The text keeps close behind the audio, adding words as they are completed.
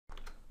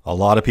A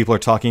lot of people are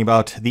talking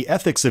about the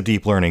ethics of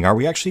deep learning. Are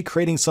we actually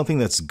creating something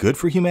that's good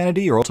for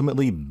humanity or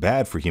ultimately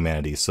bad for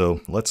humanity?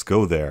 So let's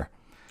go there.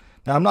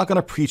 Now, I'm not going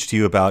to preach to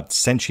you about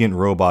sentient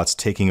robots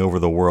taking over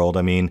the world.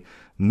 I mean,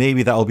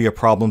 maybe that will be a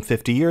problem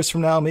 50 years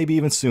from now, maybe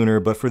even sooner,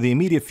 but for the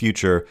immediate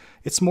future,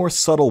 it's more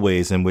subtle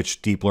ways in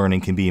which deep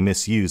learning can be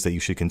misused that you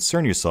should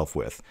concern yourself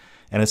with.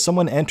 And as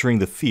someone entering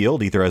the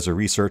field, either as a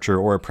researcher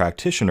or a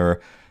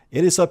practitioner,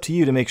 it is up to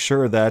you to make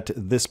sure that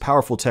this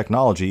powerful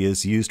technology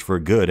is used for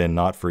good and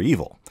not for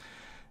evil.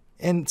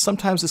 And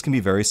sometimes this can be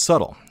very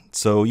subtle.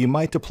 So you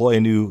might deploy a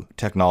new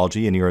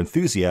technology in your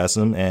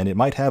enthusiasm, and it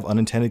might have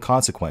unintended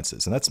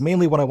consequences. And that's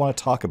mainly what I want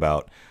to talk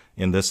about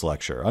in this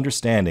lecture,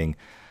 understanding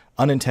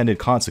unintended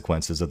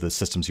consequences of the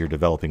systems you're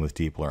developing with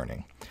deep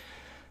learning.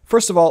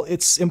 First of all,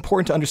 it's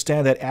important to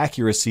understand that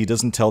accuracy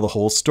doesn't tell the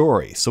whole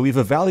story. So we've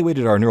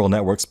evaluated our neural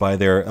networks by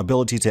their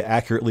ability to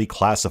accurately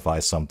classify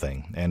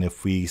something. And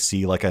if we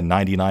see like a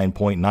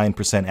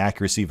 99.9%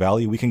 accuracy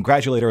value, we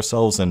congratulate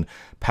ourselves and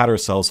pat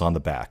ourselves on the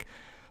back.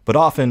 But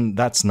often,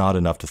 that's not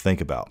enough to think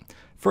about.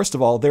 First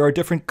of all, there are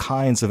different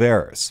kinds of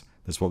errors.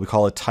 There's what we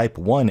call a type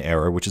 1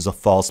 error, which is a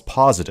false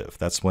positive.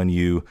 That's when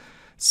you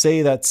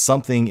say that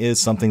something is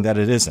something that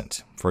it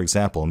isn't. For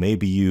example,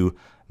 maybe you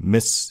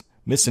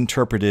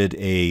misinterpreted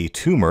a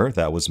tumor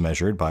that was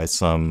measured by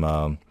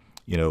some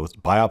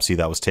biopsy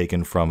that was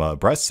taken from a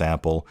breast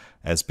sample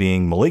as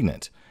being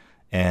malignant.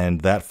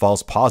 And that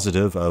false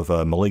positive of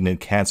a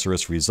malignant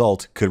cancerous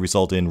result could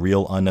result in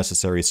real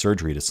unnecessary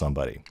surgery to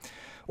somebody.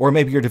 Or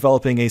maybe you're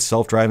developing a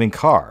self-driving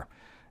car,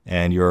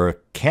 and your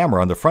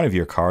camera on the front of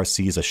your car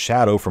sees a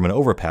shadow from an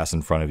overpass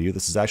in front of you.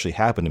 This has actually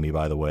happened to me,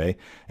 by the way,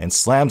 and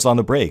slams on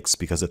the brakes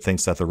because it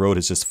thinks that the road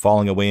is just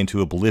falling away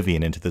into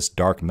oblivion, into this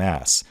dark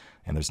mass,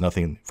 and there's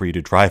nothing for you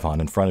to drive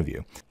on in front of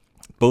you.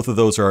 Both of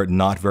those are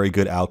not very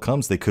good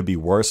outcomes. They could be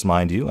worse,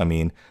 mind you. I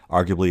mean,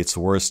 arguably it's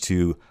worse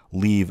to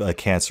leave a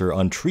cancer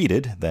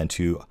untreated than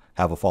to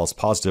have a false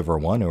positive or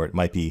one, or it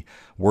might be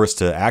worse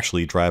to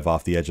actually drive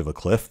off the edge of a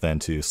cliff than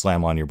to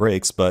slam on your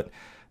brakes, but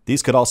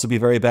these could also be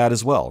very bad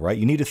as well, right?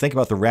 You need to think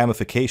about the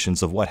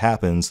ramifications of what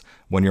happens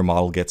when your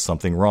model gets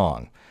something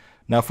wrong.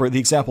 Now, for the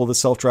example of the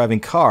self-driving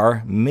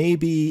car,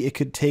 maybe it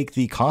could take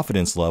the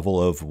confidence level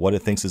of what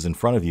it thinks is in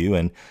front of you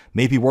and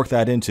maybe work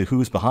that into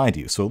who's behind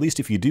you. So at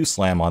least if you do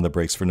slam on the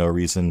brakes for no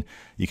reason,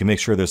 you can make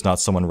sure there's not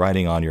someone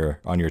riding on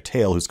your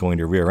tail who's going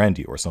to rear end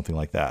you or something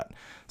like that.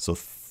 So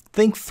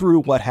think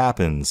through what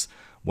happens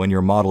when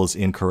your model is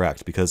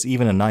incorrect, because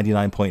even a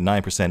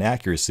 99.9%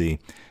 accuracy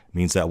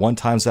means that 1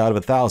 times out of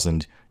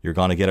 1,000, you're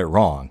going to get it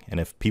wrong.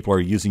 And if people are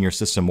using your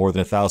system more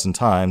than 1,000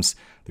 times,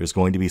 there's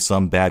going to be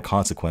some bad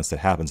consequence that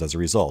happens as a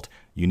result.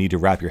 You need to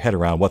wrap your head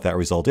around what that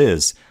result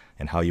is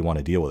and how you want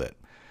to deal with it.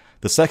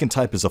 The second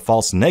type is a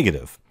false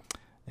negative.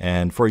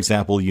 And for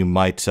example, you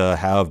might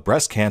have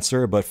breast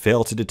cancer but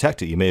fail to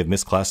detect it. You may have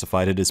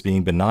misclassified it as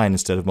being benign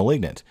instead of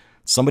malignant.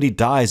 Somebody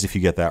dies if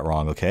you get that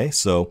wrong, okay?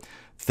 So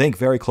think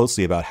very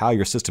closely about how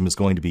your system is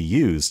going to be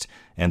used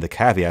and the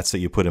caveats that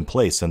you put in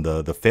place and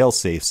the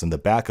fail-safes and the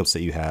backups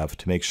that you have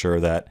to make sure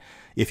that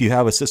if you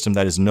have a system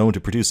that is known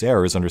to produce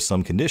errors under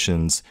some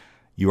conditions,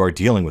 you are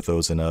dealing with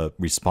those in a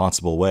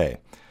responsible way.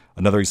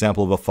 Another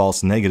example of a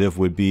false negative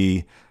would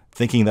be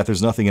thinking that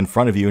there's nothing in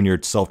front of you in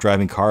your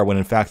self-driving car when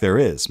in fact there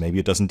is. Maybe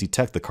it doesn't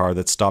detect the car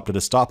that stopped at a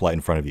stoplight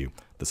in front of you.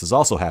 This has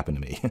also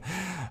happened to me.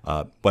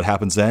 What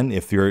happens then?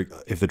 If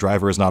the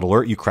driver is not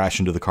alert, you crash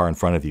into the car in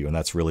front of you, and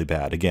that's really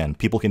bad. Again,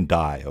 people can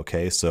die,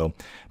 okay? So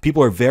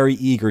people are very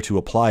eager to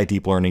apply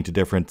deep learning to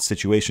different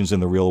situations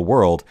in the real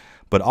world,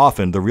 but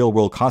often the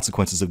real-world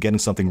consequences of getting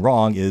something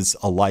wrong is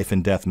a life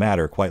and death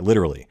matter, quite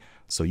literally.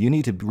 So you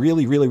need to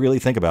really, really, really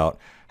think about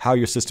how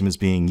your system is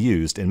being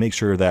used and make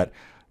sure that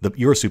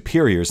your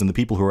superiors and the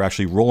people who are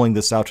actually rolling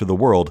this out to the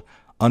world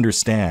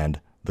understand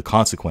the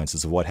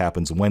consequences of what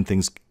happens when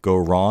things go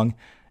wrong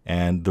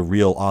and the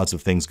real odds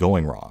of things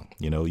going wrong.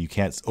 You know, you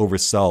can't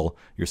oversell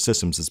your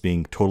systems as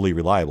being totally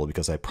reliable,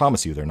 because I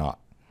promise you they're not.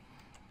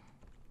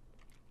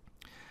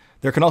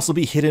 There can also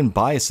be hidden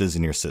biases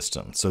in your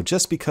system. So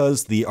just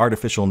because the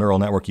artificial neural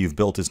network you've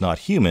built is not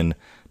human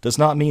does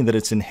not mean that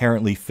it's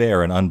inherently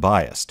fair and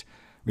unbiased.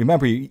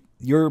 Remember,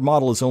 your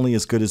model is only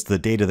as good as the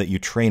data that you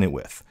train it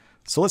with.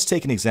 So let's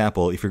take an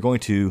example. If you're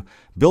going to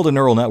build a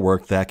neural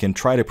network that can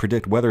try to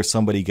predict whether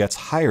somebody gets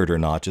hired or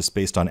not just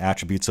based on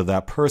attributes of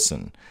that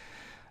person.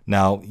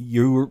 Now,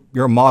 your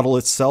model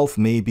itself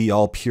may be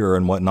all pure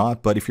and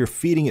whatnot, but if you're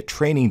feeding it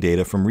training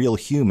data from real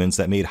humans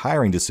that made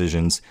hiring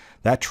decisions,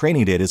 that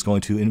training data is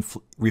going to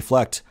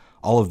reflect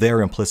all of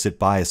their implicit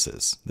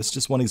biases. This is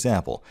just one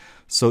example.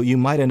 So you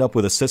might end up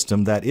with a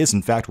system that is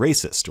in fact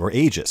racist or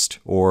ageist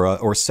or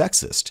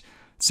sexist,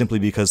 simply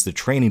because the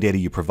training data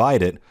you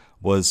provide it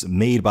was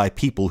made by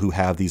people who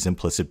have these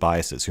implicit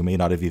biases, who may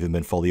not have even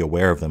been fully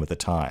aware of them at the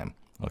time.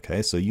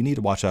 Okay, so you need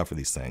to watch out for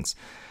these things.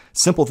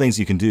 Simple things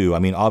you can do. I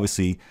mean,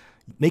 obviously,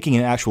 making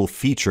an actual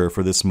feature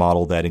for this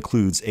model that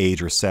includes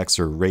age or sex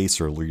or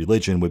race or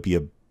religion would be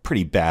a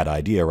pretty bad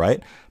idea,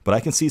 right? But I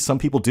can see some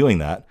people doing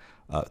that.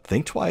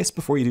 Think twice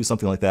before you do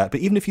something like that.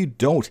 But even if you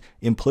don't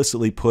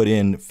implicitly put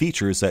in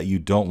features that you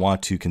don't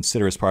want to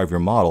consider as part of your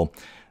model,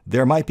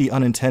 there might be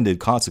unintended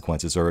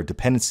consequences or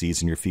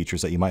dependencies in your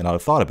features that you might not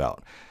have thought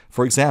about.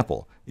 For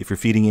example, if you're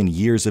feeding in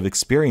years of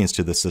experience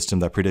to the system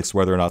that predicts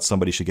whether or not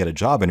somebody should get a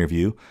job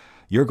interview,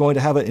 you're going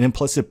to have an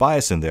implicit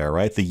bias in there,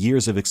 right? The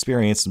years of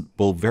experience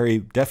will very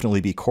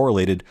definitely be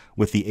correlated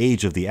with the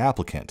age of the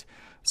applicant.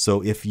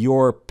 So if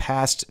your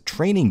past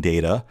training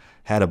data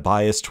had a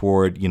bias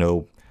toward,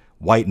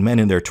 white men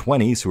in their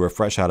 20s who are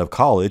fresh out of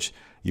college,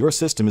 your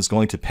system is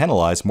going to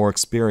penalize more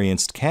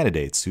experienced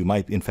candidates who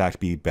might in fact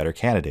be better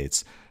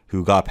candidates,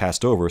 who got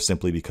passed over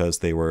simply because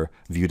they were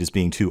viewed as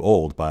being too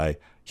old by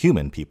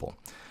human people.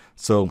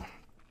 So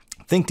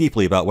think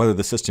deeply about whether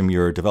the system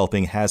you're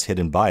developing has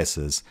hidden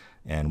biases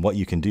and what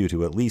you can do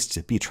to at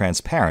least be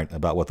transparent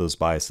about what those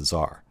biases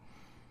are.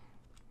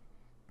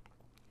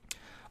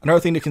 Another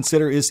thing to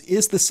consider is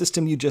the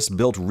system you just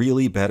built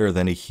really better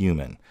than a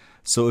human?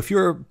 So if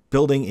you're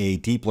building a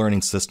deep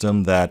learning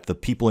system that the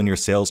people in your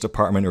sales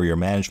department or your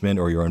management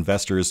or your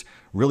investors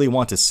really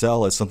want to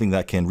sell as something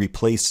that can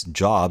replace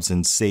jobs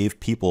and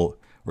save people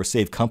or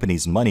save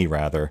companies money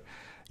rather,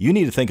 you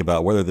need to think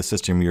about whether the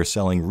system you're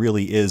selling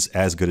really is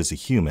as good as a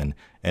human,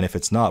 and if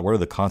it's not, what are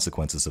the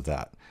consequences of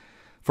that?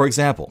 For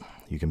example,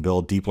 you can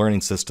build deep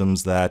learning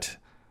systems that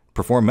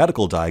perform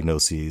medical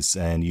diagnoses,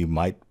 and you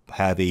might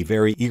have a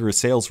very eager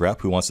sales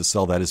rep who wants to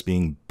sell that as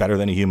being better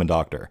than a human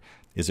doctor.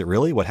 Is it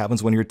really? What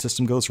happens when your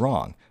system goes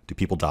wrong? Do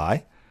people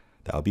die?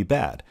 That would be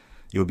bad.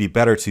 It would be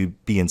better to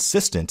be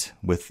insistent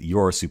with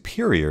your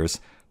superiors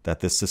that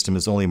this system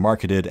is only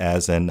marketed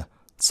as an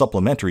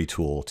supplementary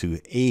tool to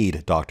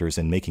aid doctors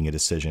in making a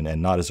decision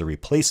and not as a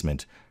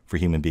replacement for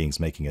human beings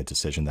making a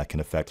decision that can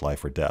affect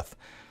life or death.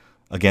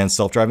 Again,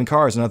 self-driving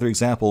car is another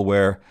example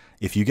where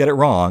if you get it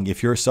wrong,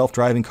 if your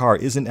self-driving car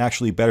isn't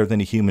actually better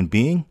than a human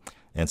being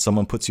and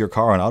someone puts your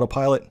car on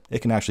autopilot, it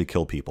can actually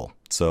kill people.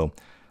 So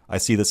I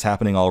see this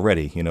happening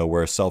already,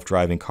 where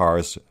self-driving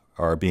cars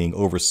are being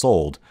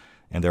oversold,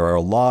 and there are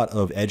a lot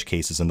of edge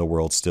cases in the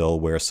world still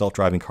where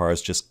self-driving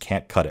cars just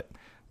can't cut it,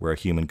 where a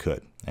human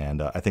could.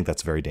 And I think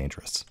that's very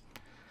dangerous.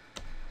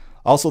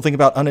 Also think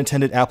about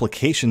unintended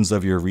applications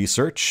of your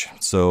research.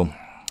 So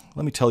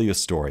let me tell you a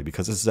story,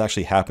 because this has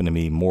actually happened to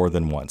me more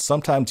than once.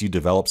 Sometimes you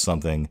develop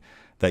something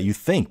that you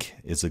think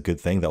is a good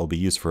thing that will be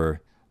used for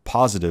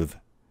positive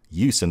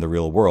use in the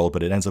real world,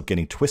 but it ends up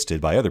getting twisted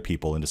by other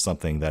people into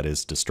something that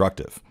is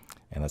destructive.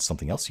 And that's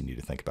something else you need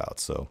to think about.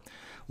 So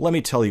let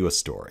me tell you a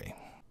story.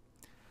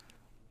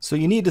 So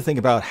you need to think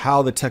about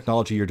how the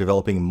technology you're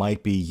developing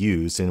might be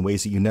used in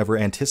ways that you never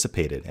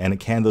anticipated. And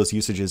can those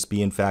usages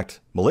be, in fact,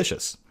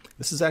 malicious?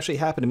 This has actually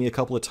happened to me a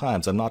couple of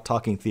times. I'm not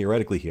talking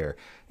theoretically here.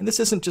 And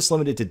this isn't just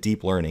limited to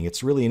deep learning.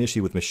 It's really an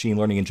issue with machine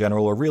learning in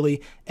general, or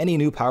really any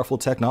new powerful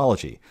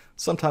technology.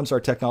 Sometimes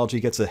our technology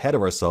gets ahead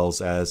of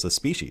ourselves as a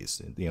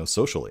species,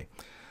 socially.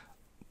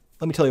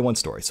 Let me tell you one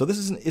story. So this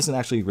isn't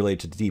actually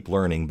related to deep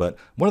learning, but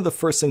one of the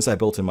first things I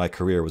built in my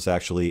career was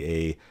actually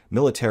a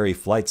military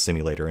flight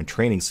simulator and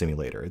training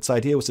simulator. Its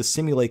idea was to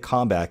simulate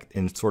combat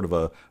in sort of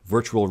a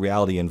virtual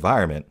reality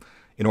environment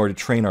in order to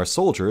train our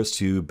soldiers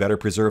to better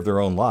preserve their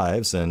own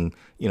lives and,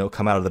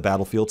 come out of the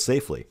battlefield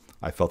safely.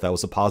 I felt that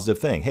was a positive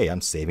thing. Hey,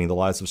 I'm saving the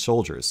lives of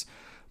soldiers.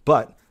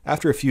 But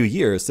after a few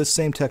years, this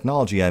same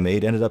technology I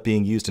made ended up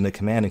being used in a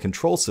command and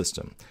control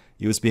system.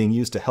 It was being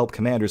used to help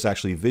commanders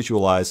actually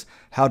visualize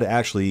how to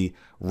actually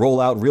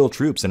roll out real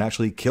troops and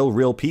actually kill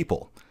real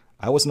people.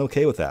 I wasn't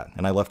okay with that,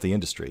 and I left the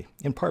industry,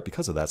 in part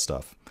because of that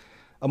stuff.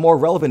 A more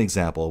relevant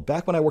example,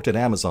 back when I worked at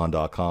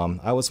Amazon.com,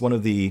 I was one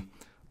of the,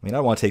 I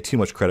don't want to take too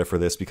much credit for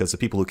this because the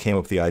people who came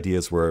up with the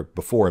ideas were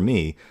before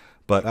me,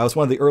 but I was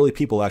one of the early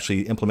people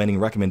actually implementing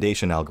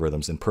recommendation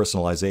algorithms and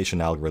personalization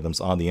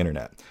algorithms on the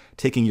internet,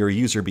 taking your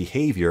user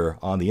behavior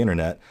on the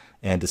internet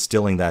and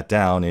distilling that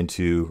down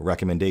into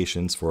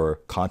recommendations for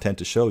content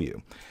to show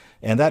you.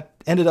 And that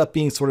ended up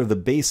being sort of the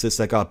basis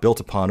that got built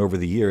upon over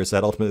the years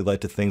that ultimately led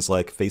to things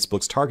like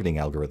Facebook's targeting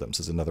algorithms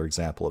is another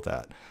example of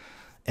that.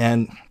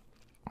 And,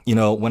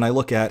 when I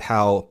look at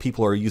how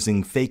people are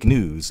using fake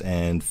news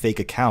and fake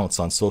accounts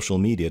on social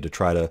media to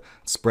try to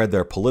spread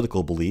their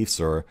political beliefs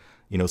or,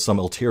 some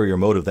ulterior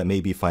motive that may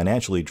be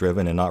financially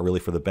driven and not really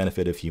for the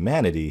benefit of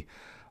humanity,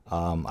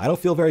 I don't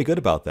feel very good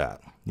about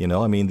that.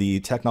 The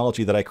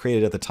technology that I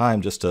created at the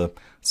time just to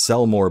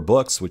sell more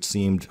books, which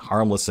seemed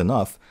harmless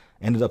enough,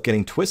 ended up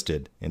getting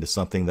twisted into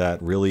something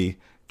that really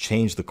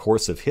changed the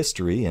course of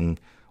history in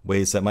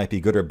ways that might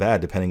be good or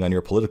bad depending on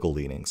your political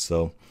leanings.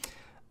 So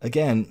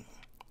again,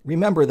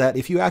 remember that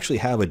if you actually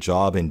have a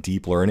job in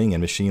deep learning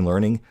and machine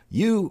learning,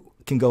 you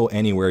can go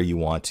anywhere you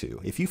want to.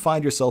 If you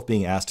find yourself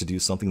being asked to do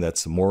something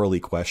that's morally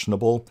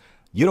questionable,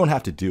 you don't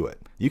have to do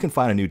it. You can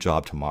find a new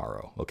job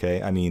tomorrow, okay?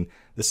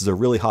 This is a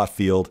really hot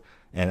field,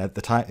 and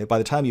by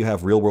the time you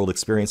have real-world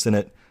experience in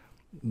it,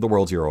 the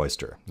world's your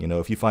oyster.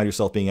 If you find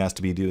yourself being asked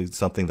to be doing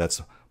something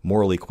that's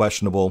morally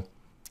questionable,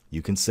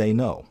 you can say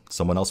no.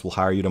 Someone else will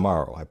hire you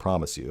tomorrow, I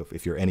promise you,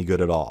 if you're any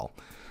good at all.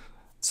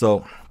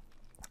 So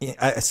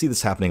I see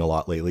this happening a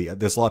lot lately.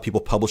 There's a lot of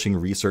people publishing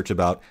research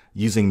about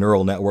using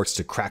neural networks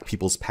to crack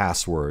people's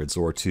passwords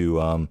or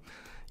to,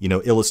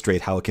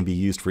 illustrate how it can be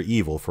used for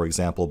evil. For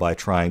example, by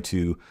trying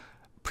to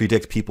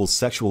predict people's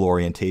sexual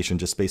orientation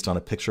just based on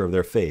a picture of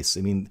their face.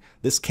 I mean,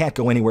 this can't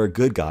go anywhere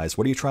good, guys.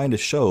 What are you trying to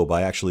show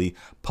by actually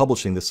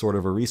publishing this sort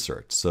of a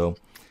research? So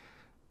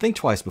think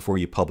twice before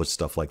you publish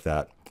stuff like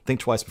that. Think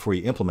twice before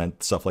you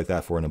implement stuff like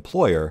that for an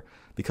employer,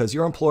 because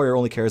your employer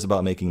only cares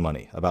about making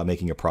money, about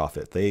making a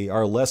profit. They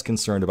are less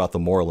concerned about the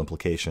moral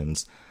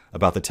implications,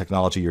 about the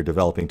technology you're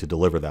developing to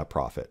deliver that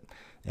profit.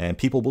 And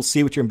people will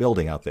see what you're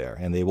building out there,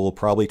 and they will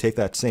probably take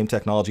that same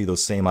technology,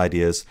 those same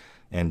ideas,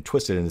 and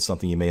twist it into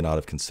something you may not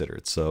have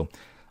considered. So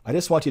I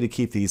just want you to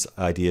keep these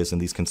ideas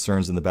and these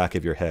concerns in the back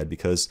of your head,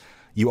 because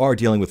you are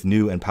dealing with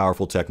new and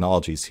powerful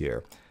technologies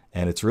here.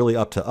 And it's really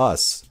up to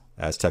us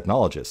as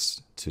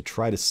technologists to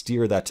try to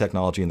steer that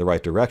technology in the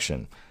right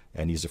direction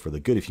and use it for the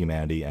good of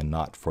humanity and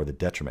not for the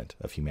detriment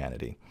of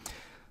humanity.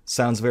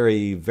 Sounds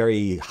very,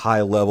 very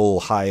high level,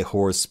 high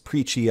horse,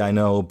 preachy, I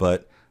know,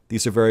 but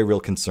these are very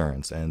real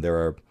concerns, and there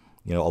are,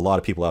 a lot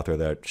of people out there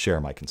that share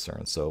my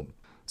concerns. So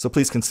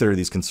please consider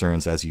these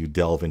concerns as you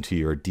delve into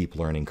your deep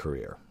learning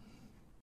career.